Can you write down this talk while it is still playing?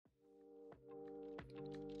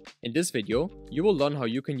In this video, you will learn how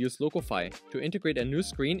you can use Locofy to integrate a new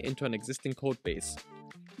screen into an existing codebase,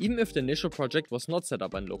 even if the initial project was not set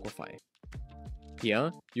up on Locofy.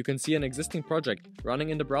 Here, you can see an existing project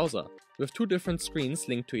running in the browser, with two different screens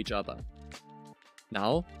linked to each other.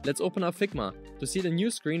 Now, let's open up Figma to see the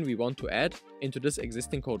new screen we want to add into this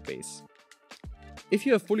existing codebase. If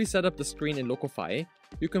you have fully set up the screen in Locofy,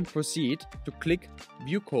 you can proceed to click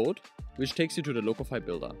View Code, which takes you to the Locofy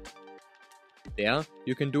builder. There,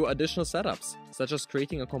 you can do additional setups, such as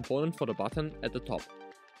creating a component for the button at the top.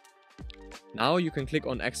 Now you can click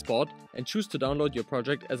on Export and choose to download your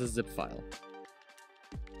project as a zip file.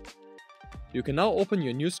 You can now open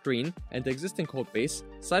your new screen and the existing codebase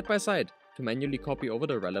side by side to manually copy over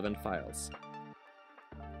the relevant files.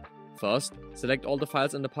 First, select all the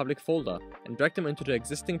files in the public folder and drag them into the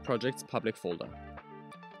existing project's public folder.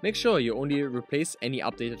 Make sure you only replace any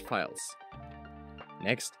updated files.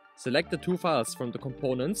 Next, select the two files from the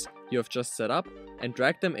components you have just set up and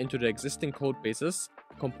drag them into the existing codebase's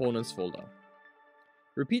components folder.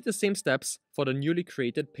 Repeat the same steps for the newly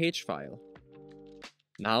created page file.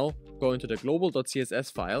 Now, go into the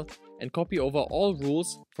global.css file and copy over all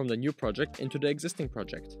rules from the new project into the existing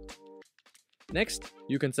project. Next,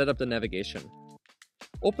 you can set up the navigation.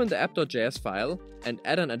 Open the app.js file and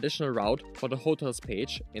add an additional route for the hotels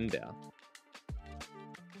page in there.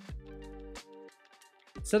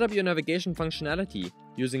 Set up your navigation functionality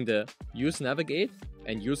using the Use Navigate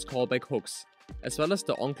and Use Callback hooks, as well as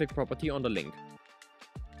the onClick property on the link.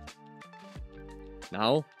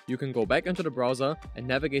 Now, you can go back into the browser and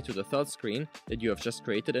navigate to the third screen that you have just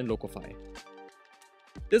created in Locofy.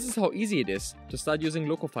 This is how easy it is to start using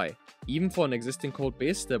Locofy, even for an existing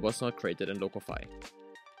codebase that was not created in Locofy.